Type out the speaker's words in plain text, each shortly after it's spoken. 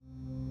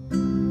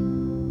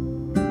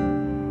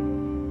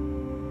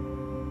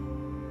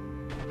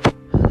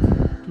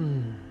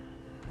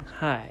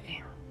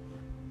Hi.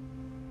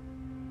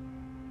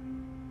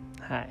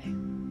 Hi.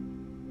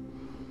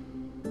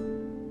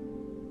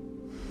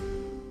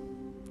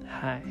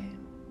 Hi.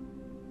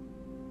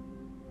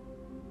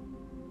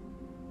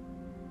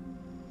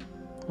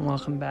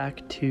 Welcome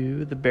back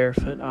to the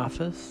Barefoot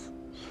Office.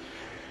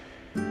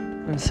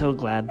 I'm so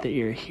glad that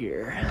you're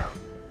here.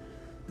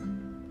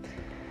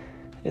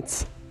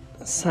 It's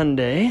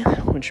Sunday,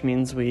 which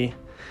means we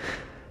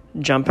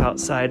jump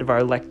outside of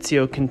our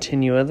Lectio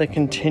Continua, the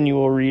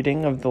continual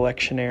reading of the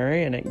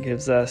lectionary, and it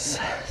gives us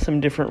some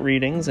different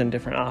readings and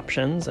different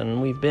options.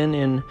 And we've been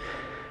in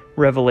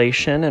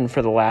Revelation, and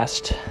for the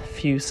last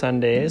few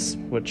Sundays,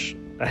 which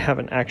I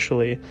haven't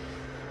actually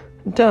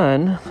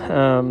done,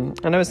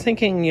 and I was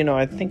thinking,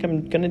 I think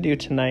I'm going to do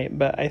tonight,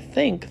 but I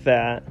think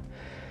that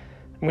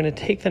I'm going to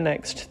take the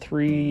next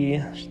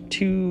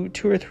two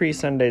or three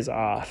Sundays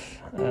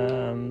off,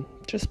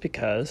 just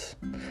because,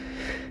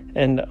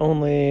 and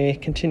only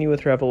continue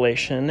with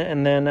Revelation,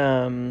 and then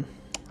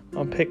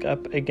I'll pick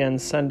up again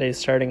Sundays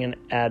starting in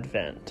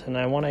Advent, and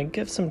I want to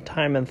give some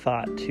time and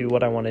thought to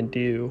what I want to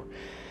do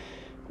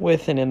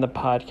with and in the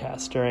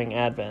podcast during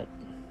Advent.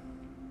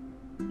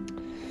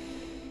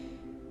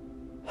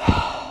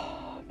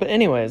 But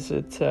anyways,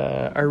 it's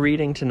our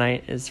reading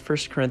tonight is 1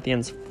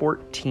 Corinthians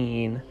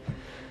 14,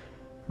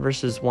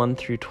 verses 1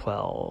 through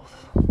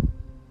 12.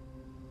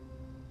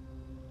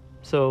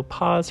 So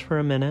pause for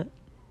a minute.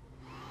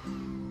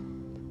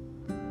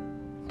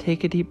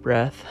 Take a deep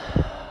breath.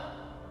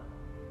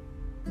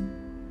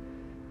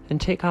 And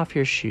take off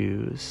your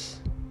shoes,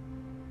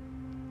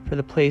 for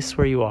the place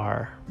where you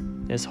are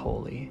is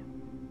holy.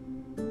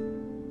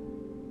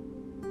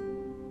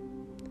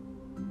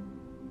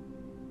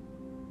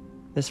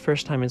 This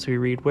first time as we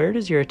read, where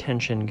does your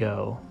attention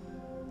go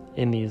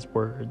in these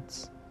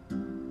words?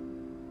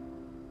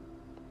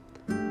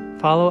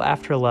 Follow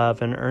after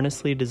love and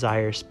earnestly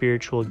desire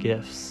spiritual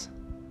gifts,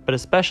 but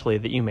especially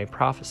that you may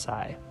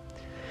prophesy.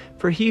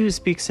 For he who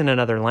speaks in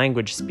another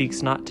language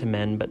speaks not to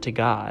men but to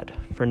God,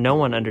 for no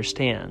one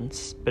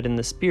understands, but in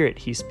the Spirit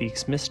he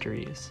speaks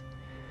mysteries.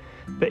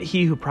 But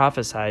he who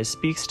prophesies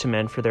speaks to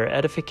men for their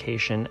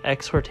edification,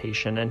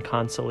 exhortation, and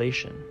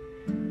consolation.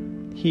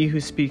 He who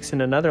speaks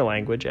in another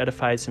language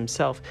edifies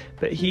himself,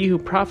 but he who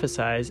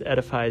prophesies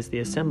edifies the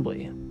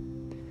assembly.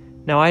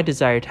 Now I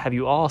desire to have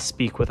you all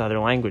speak with other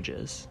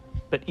languages,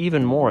 but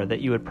even more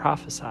that you would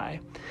prophesy.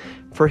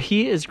 For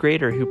he is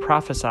greater who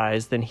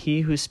prophesies than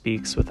he who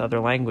speaks with other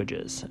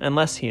languages,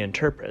 unless he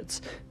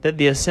interprets, that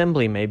the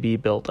assembly may be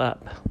built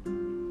up.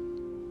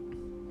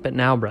 But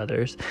now,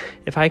 brothers,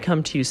 if I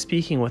come to you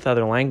speaking with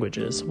other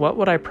languages, what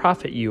would I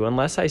profit you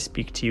unless I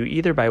speak to you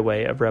either by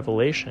way of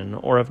revelation,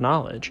 or of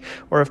knowledge,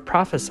 or of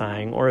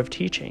prophesying, or of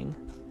teaching?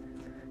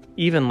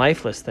 Even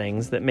lifeless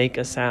things that make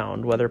a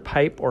sound, whether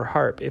pipe or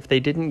harp, if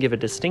they didn't give a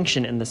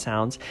distinction in the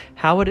sounds,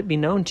 how would it be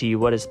known to you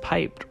what is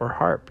piped or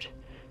harped?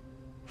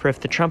 For if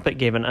the trumpet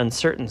gave an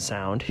uncertain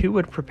sound, who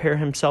would prepare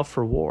himself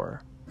for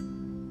war?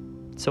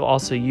 So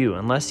also you,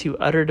 unless you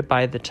uttered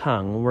by the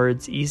tongue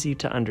words easy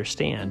to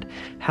understand,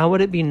 how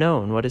would it be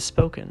known what is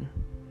spoken?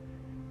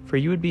 For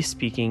you would be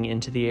speaking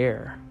into the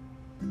air.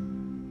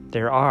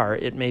 There are,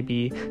 it may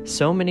be,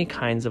 so many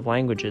kinds of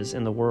languages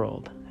in the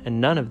world,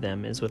 and none of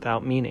them is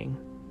without meaning.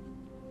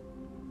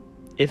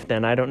 If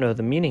then I don't know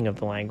the meaning of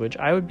the language,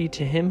 I would be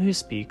to him who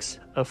speaks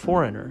a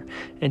foreigner,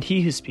 and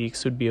he who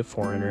speaks would be a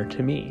foreigner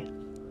to me.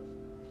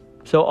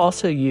 So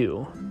also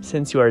you,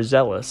 since you are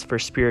zealous for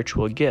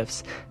spiritual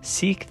gifts,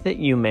 seek that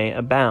you may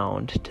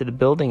abound to the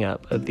building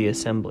up of the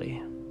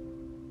assembly.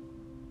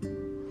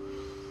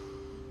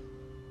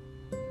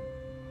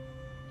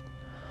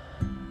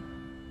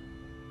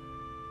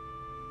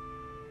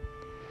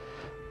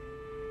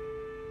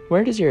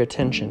 Where does your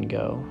attention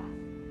go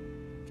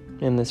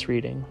in this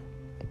reading?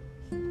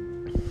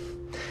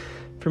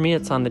 For me,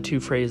 it's on the two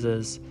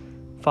phrases,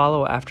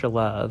 follow after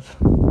love,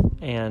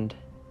 and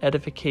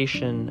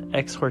edification,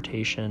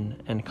 exhortation,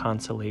 and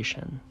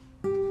consolation.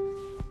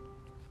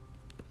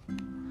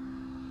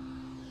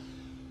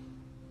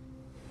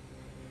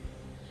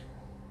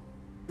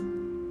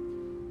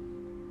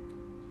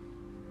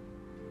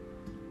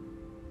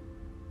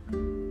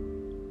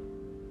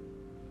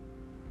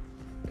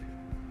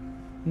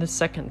 The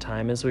second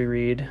time as we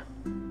read,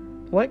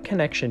 what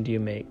connection do you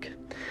make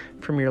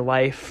from your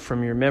life,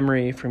 from your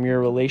memory, from your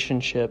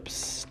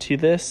relationships to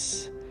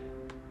this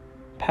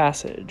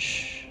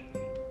passage?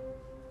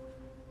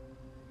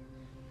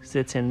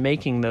 It's in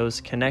making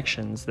those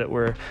connections that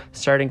we're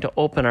starting to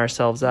open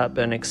ourselves up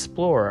and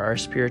explore our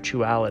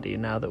spirituality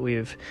now that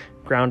we've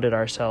grounded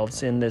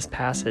ourselves in this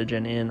passage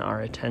and in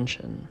our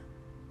attention.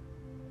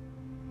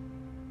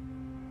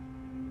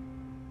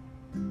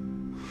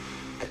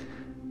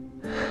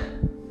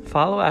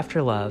 Follow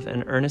after love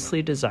and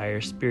earnestly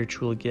desire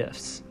spiritual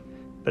gifts,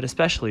 but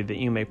especially that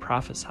you may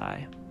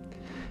prophesy.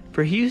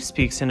 For he who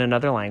speaks in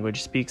another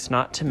language speaks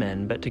not to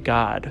men but to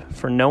God,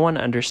 for no one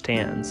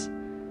understands.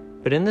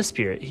 But in the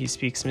Spirit he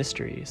speaks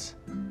mysteries.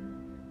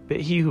 But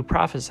he who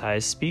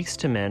prophesies speaks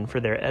to men for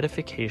their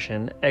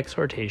edification,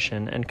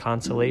 exhortation, and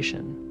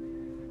consolation.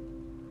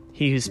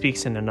 He who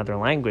speaks in another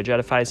language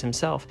edifies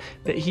himself,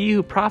 but he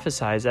who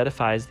prophesies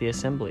edifies the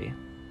assembly.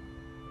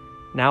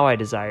 Now I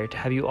desire to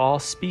have you all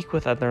speak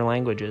with other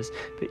languages,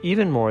 but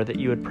even more that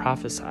you would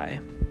prophesy.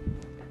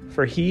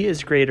 For he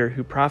is greater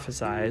who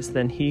prophesies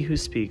than he who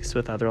speaks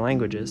with other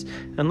languages,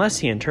 unless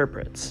he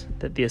interprets,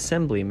 that the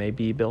assembly may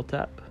be built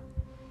up.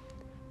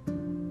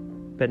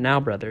 But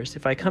now, brothers,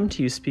 if I come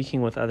to you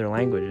speaking with other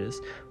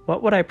languages,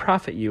 what would I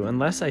profit you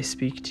unless I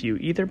speak to you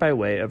either by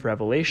way of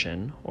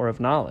revelation, or of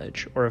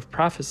knowledge, or of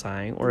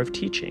prophesying, or of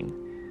teaching?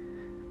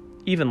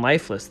 Even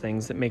lifeless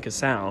things that make a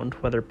sound,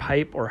 whether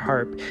pipe or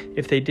harp,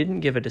 if they didn't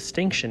give a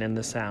distinction in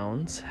the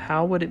sounds,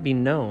 how would it be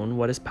known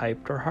what is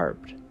piped or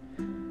harped?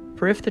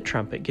 For if the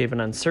trumpet gave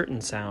an uncertain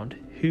sound,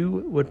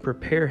 who would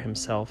prepare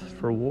himself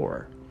for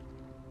war?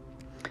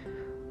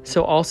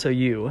 So also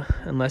you,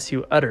 unless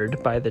you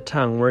uttered by the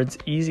tongue words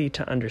easy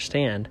to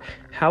understand,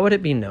 how would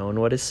it be known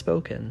what is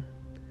spoken?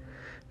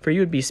 For you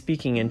would be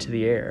speaking into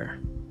the air.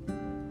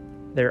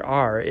 There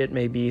are, it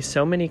may be,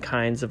 so many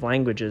kinds of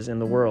languages in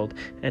the world,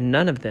 and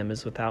none of them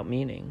is without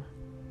meaning.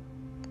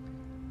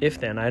 If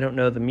then I don't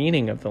know the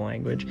meaning of the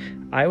language,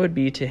 I would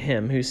be to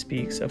him who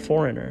speaks a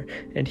foreigner,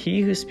 and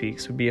he who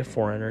speaks would be a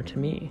foreigner to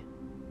me.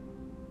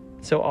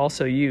 So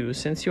also you,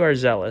 since you are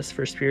zealous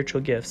for spiritual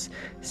gifts,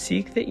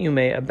 seek that you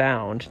may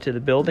abound to the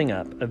building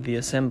up of the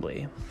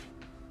assembly.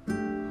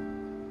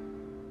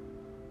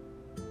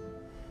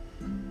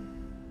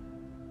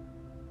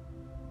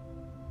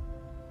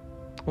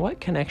 What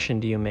connection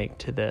do you make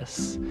to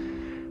this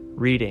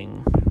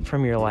reading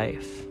from your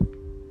life?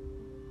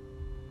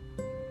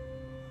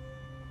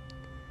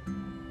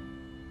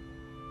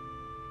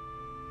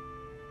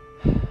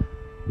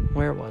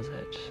 Where was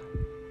it?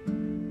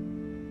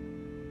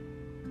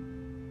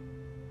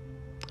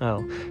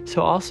 Oh,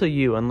 so also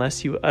you,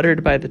 unless you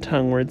uttered by the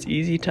tongue words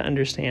easy to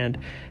understand,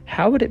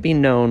 how would it be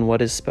known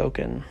what is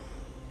spoken?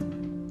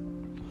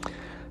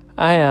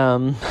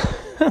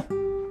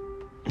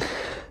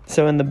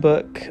 So in the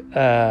book,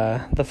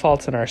 The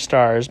Fault in Our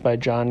Stars by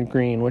John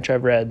Green, which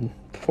I've read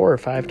 4 or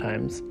 5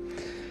 times,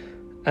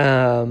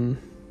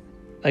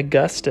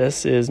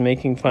 Augustus is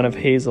making fun of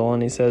Hazel,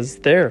 and he says,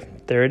 there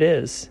it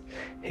is.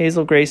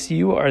 Hazel Grace,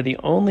 you are the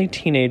only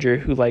teenager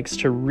who likes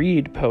to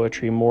read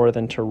poetry more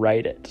than to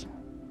write it.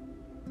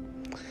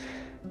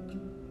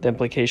 The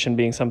implication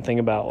being something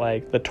about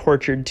like the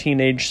tortured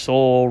teenage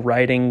soul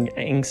writing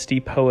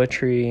angsty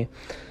poetry,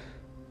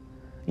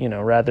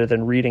 rather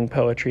than reading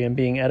poetry and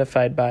being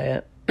edified by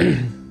it.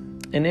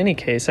 In any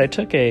case, I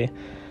took a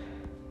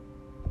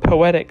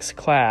poetics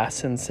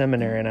class in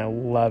seminary and I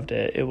loved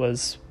it. It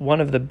was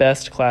one of the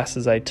best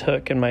classes I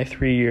took in my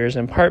 3 years,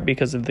 in part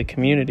because of the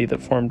community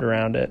that formed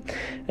around it.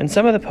 And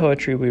some of the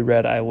poetry we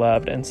read I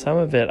loved, and some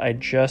of it I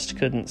just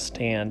couldn't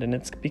stand. And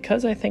it's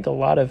because I think a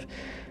lot of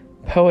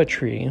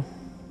poetry,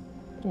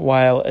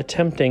 while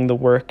attempting the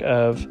work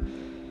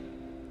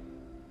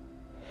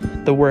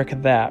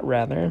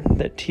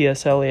that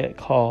T.S. Eliot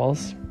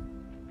calls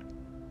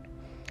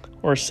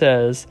or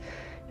says,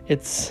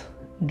 it's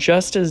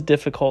just as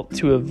difficult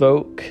to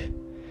evoke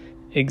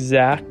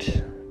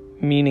exact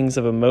meanings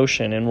of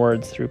emotion in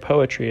words through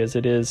poetry as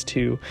it is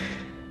to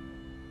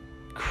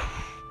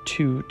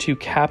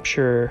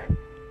capture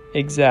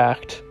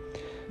exact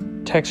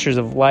textures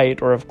of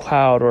light or of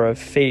cloud or of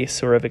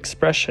face or of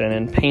expression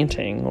in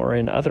painting or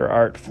in other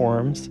art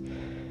forms.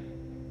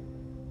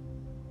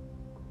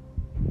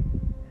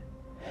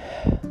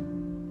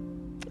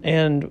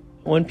 And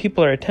when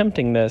people are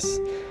attempting this,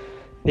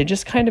 they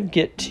just kind of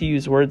get to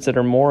use words that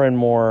are more and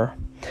more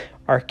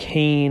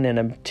arcane and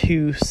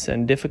obtuse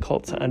and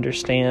difficult to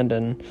understand.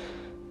 And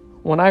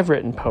when I've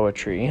written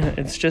poetry,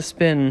 it's just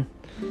been,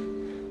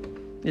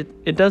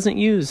 it doesn't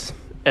use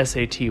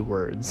SAT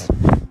words.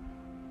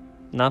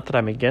 Not that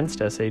I'm against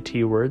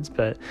SAT words,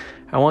 but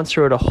I once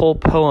wrote a whole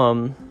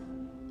poem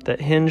that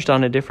hinged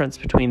on a difference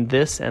between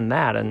this and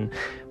that, and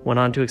went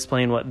on to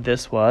explain what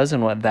this was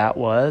and what that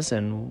was,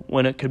 and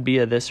when it could be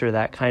a this or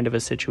that kind of a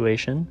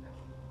situation.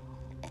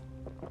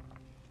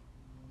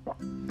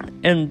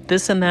 And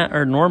this and that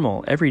are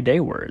normal, everyday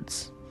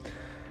words.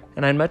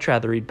 And I'd much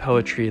rather read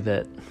poetry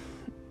that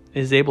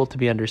is able to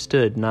be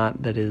understood,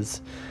 not that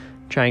is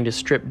trying to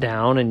strip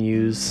down and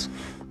use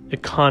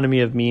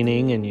economy of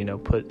meaning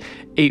and, put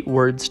 8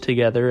 words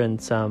together in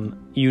some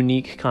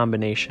unique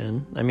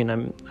combination. I mean,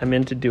 I'm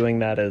into doing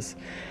that as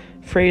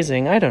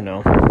phrasing. I don't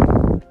know.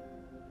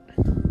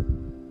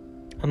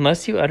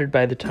 Unless you uttered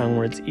by the tongue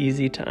words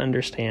easy to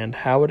understand,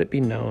 how would it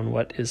be known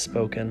what is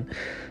spoken?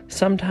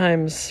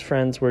 Sometimes,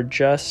 friends, we're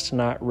just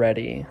not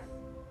ready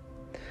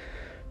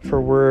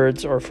for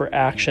words or for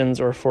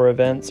actions or for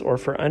events or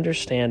for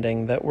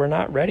understanding that we're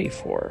not ready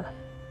for.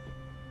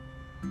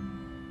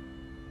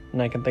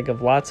 And I can think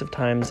of lots of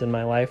times in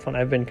my life when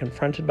I've been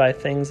confronted by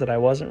things that I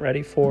wasn't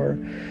ready for,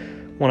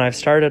 when I've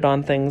started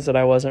on things that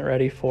I wasn't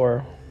ready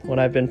for, when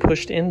I've been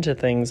pushed into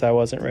things I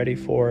wasn't ready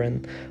for,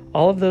 and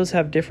all of those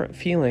have different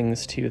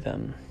feelings to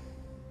them.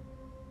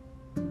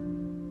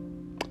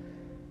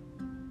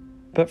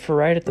 But for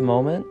right at the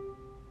moment,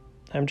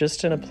 I'm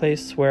just in a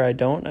place where I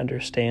don't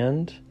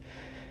understand,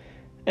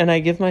 And I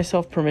give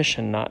myself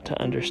permission not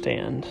to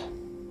understand.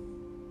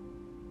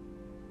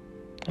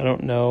 I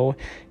don't know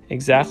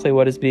exactly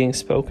what is being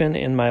spoken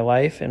in my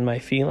life, in my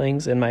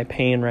feelings, in my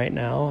pain right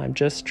now. I'm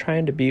just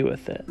trying to be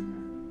with it.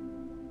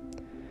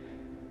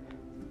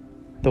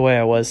 The way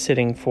I was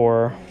sitting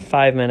for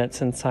 5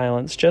 minutes in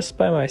silence just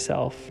by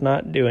myself,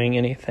 not doing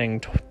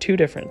anything 2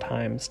 different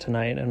times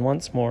tonight and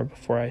once more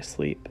before I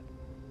sleep.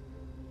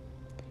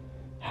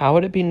 How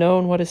would it be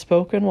known what is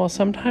spoken? Well,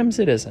 sometimes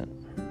it isn't.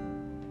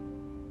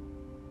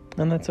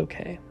 And that's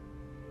okay.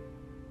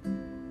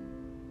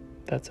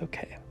 That's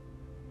okay.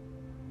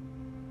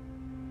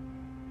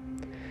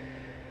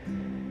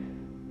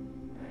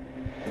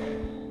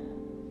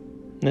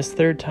 This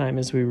third time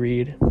as we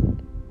read,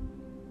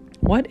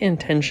 what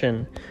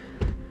intention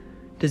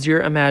does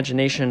your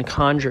imagination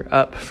conjure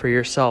up for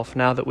yourself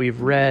now that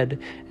we've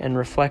read and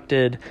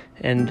reflected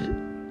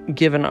and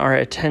given our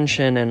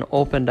attention and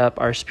opened up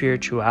our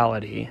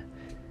spirituality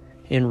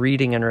in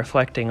reading and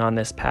reflecting on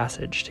this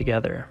passage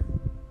together?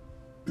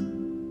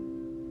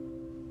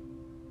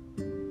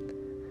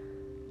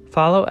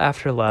 Follow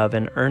after love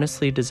and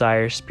earnestly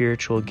desire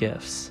spiritual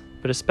gifts,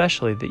 but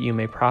especially that you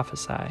may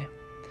prophesy.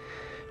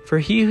 For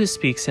he who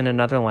speaks in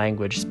another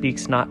language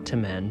speaks not to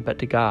men, but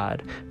to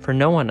God, for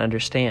no one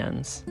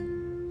understands.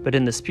 But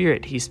in the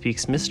Spirit he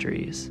speaks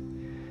mysteries.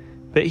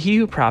 But he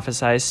who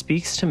prophesies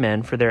speaks to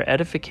men for their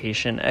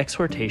edification,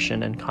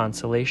 exhortation, and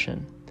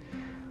consolation.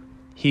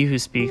 He who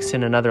speaks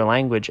in another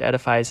language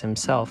edifies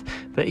himself,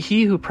 but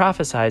he who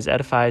prophesies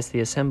edifies the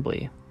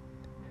assembly.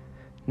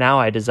 Now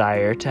I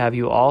desire to have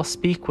you all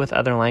speak with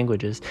other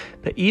languages,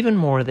 but even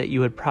more that you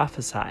would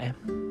prophesy.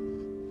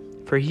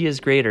 For he is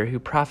greater who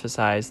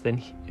prophesies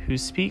than who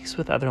speaks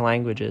with other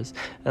languages,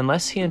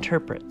 unless he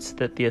interprets,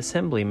 that the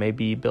assembly may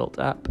be built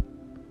up.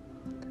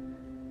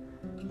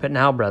 But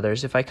now,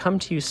 brothers, if I come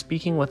to you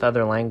speaking with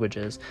other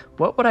languages,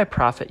 what would I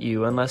profit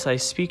you unless I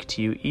speak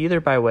to you either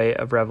by way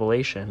of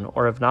revelation,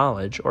 or of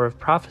knowledge, or of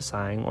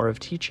prophesying, or of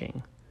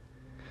teaching?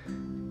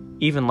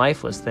 Even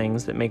lifeless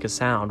things that make a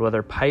sound,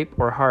 whether pipe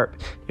or harp,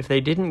 if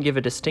they didn't give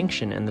a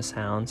distinction in the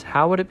sounds,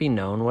 how would it be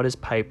known what is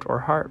piped or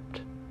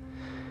harped?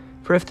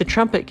 For if the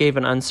trumpet gave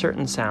an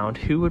uncertain sound,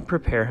 who would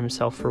prepare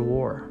himself for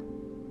war?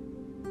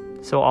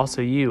 So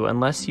also you,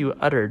 unless you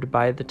uttered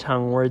by the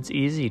tongue words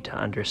easy to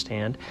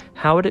understand,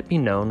 how would it be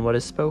known what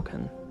is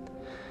spoken?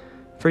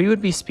 For you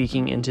would be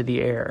speaking into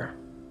the air.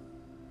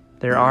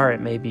 There are,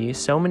 it may be,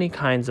 so many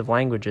kinds of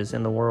languages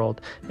in the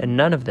world, and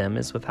none of them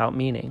is without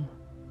meaning.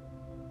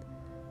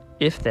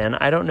 If then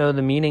I don't know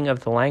the meaning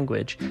of the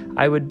language,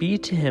 I would be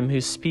to him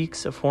who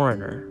speaks a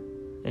foreigner,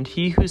 and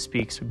he who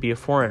speaks would be a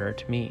foreigner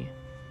to me.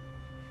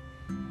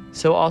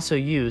 So also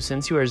you,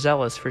 since you are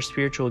zealous for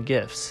spiritual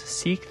gifts,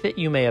 seek that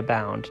you may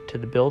abound to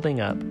the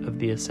building up of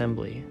the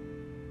assembly.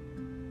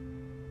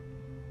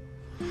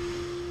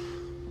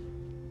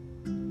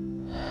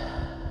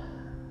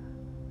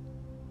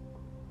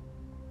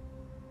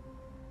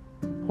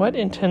 What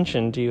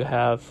intention do you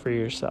have for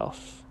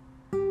yourself?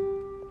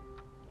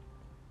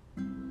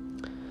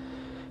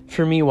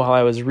 For me, while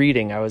I was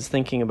reading, I was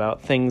thinking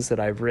about things that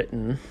I've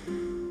written.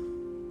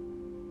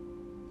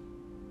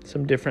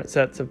 Some different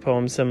sets of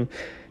poems, some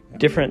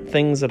different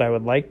things that I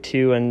would like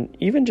to, and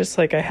even just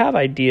like I have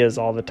ideas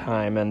all the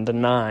time, and the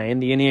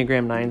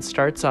Enneagram 9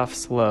 starts off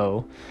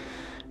slow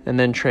and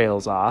then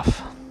trails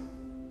off.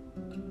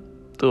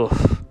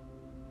 Ugh.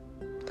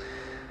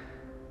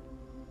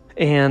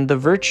 And the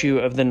virtue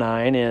of the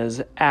 9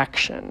 is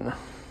action.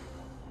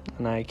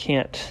 And I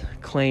can't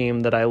claim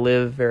that I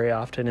live very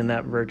often in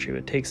that virtue.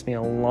 It takes me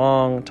a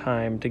long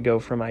time to go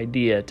from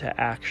idea to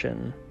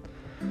action.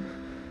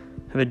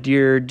 I have a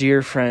dear,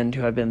 dear friend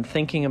who I've been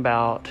thinking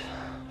about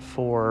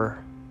for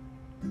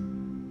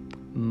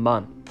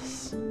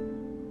months.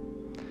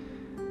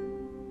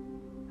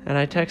 And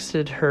I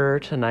texted her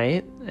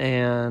tonight,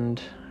 and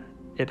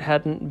it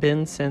hadn't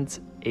been since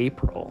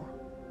April.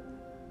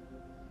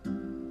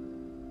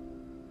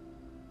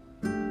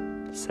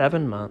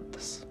 7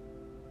 months.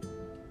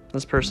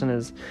 This person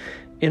is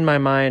in my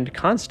mind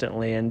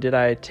constantly, and did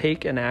I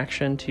take an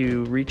action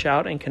to reach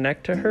out and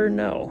connect to her?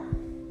 No,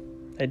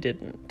 I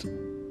didn't.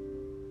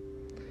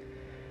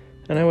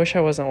 And I wish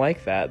I wasn't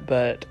like that,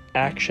 but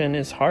action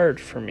is hard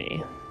for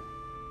me.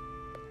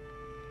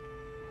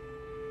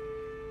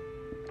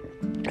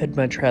 I'd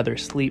much rather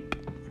sleep.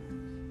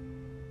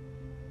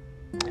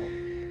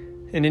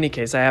 In any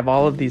case, I have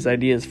all of these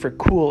ideas for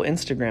cool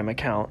Instagram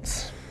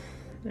accounts.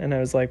 And I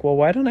was like, well,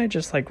 why don't I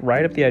just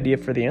write up the idea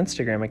for the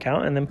Instagram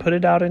account and then put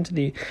it out into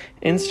the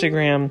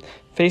Instagram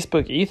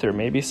Facebook ether?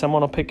 Maybe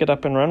someone will pick it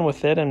up and run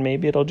with it, and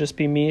maybe it'll just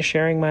be me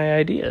sharing my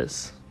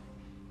ideas.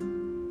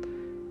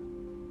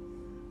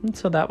 And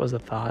so that was a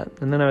thought.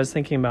 And then I was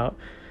thinking about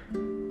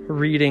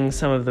reading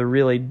some of the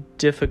really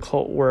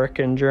difficult work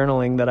and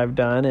journaling that I've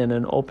done in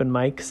an open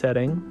mic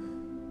setting.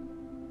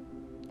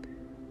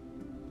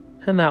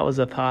 And that was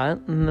a thought.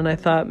 And then I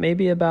thought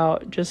maybe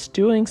about just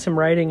doing some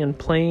writing in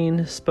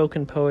plain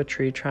spoken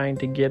poetry, trying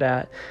to get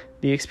at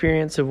the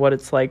experience of what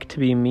it's like to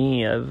be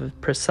me, of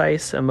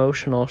precise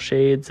emotional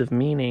shades of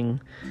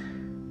meaning.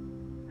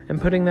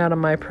 and putting that on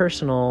my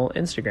personal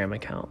Instagram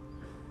account.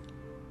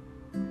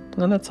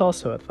 And that's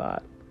also a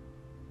thought.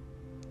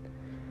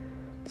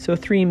 So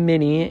 3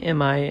 mini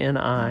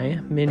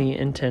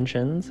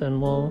intentions,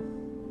 and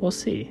we'll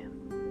see.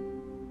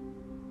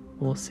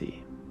 We'll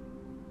see.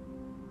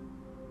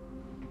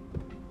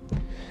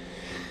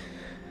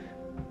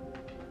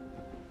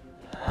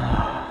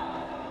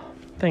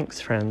 Thanks,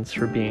 friends,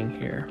 for being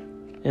here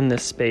in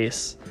this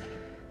space.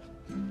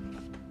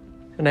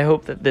 And I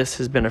hope that this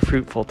has been a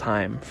fruitful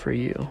time for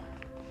you.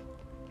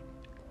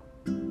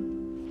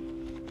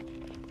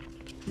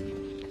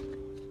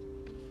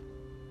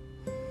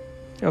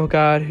 O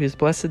God, whose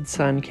blessed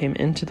Son came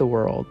into the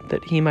world,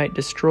 that he might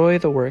destroy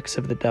the works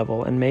of the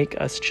devil and make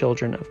us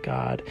children of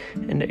God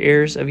and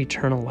heirs of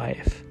eternal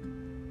life,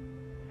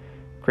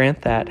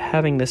 grant that,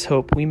 having this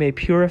hope, we may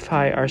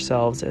purify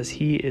ourselves as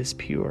he is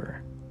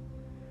pure,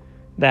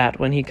 that,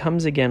 when he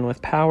comes again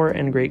with power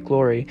and great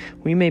glory,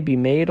 we may be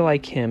made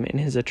like him in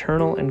his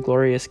eternal and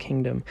glorious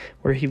kingdom,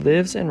 where he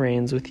lives and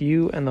reigns with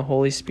you and the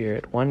Holy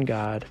Spirit, one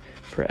God,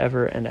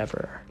 forever and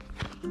ever.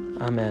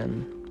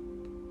 Amen.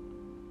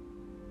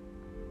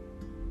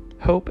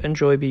 Hope and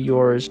joy be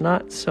yours,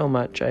 not so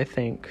much, I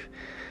think,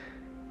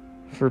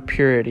 for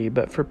purity,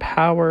 but for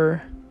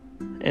power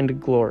and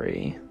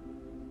glory.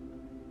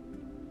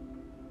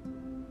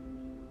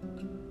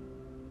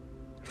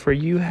 For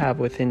you have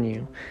within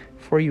you,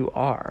 for you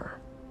are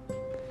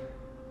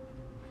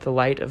the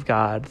light of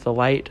God, the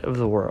light of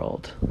the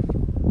world,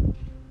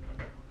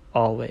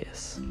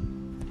 always.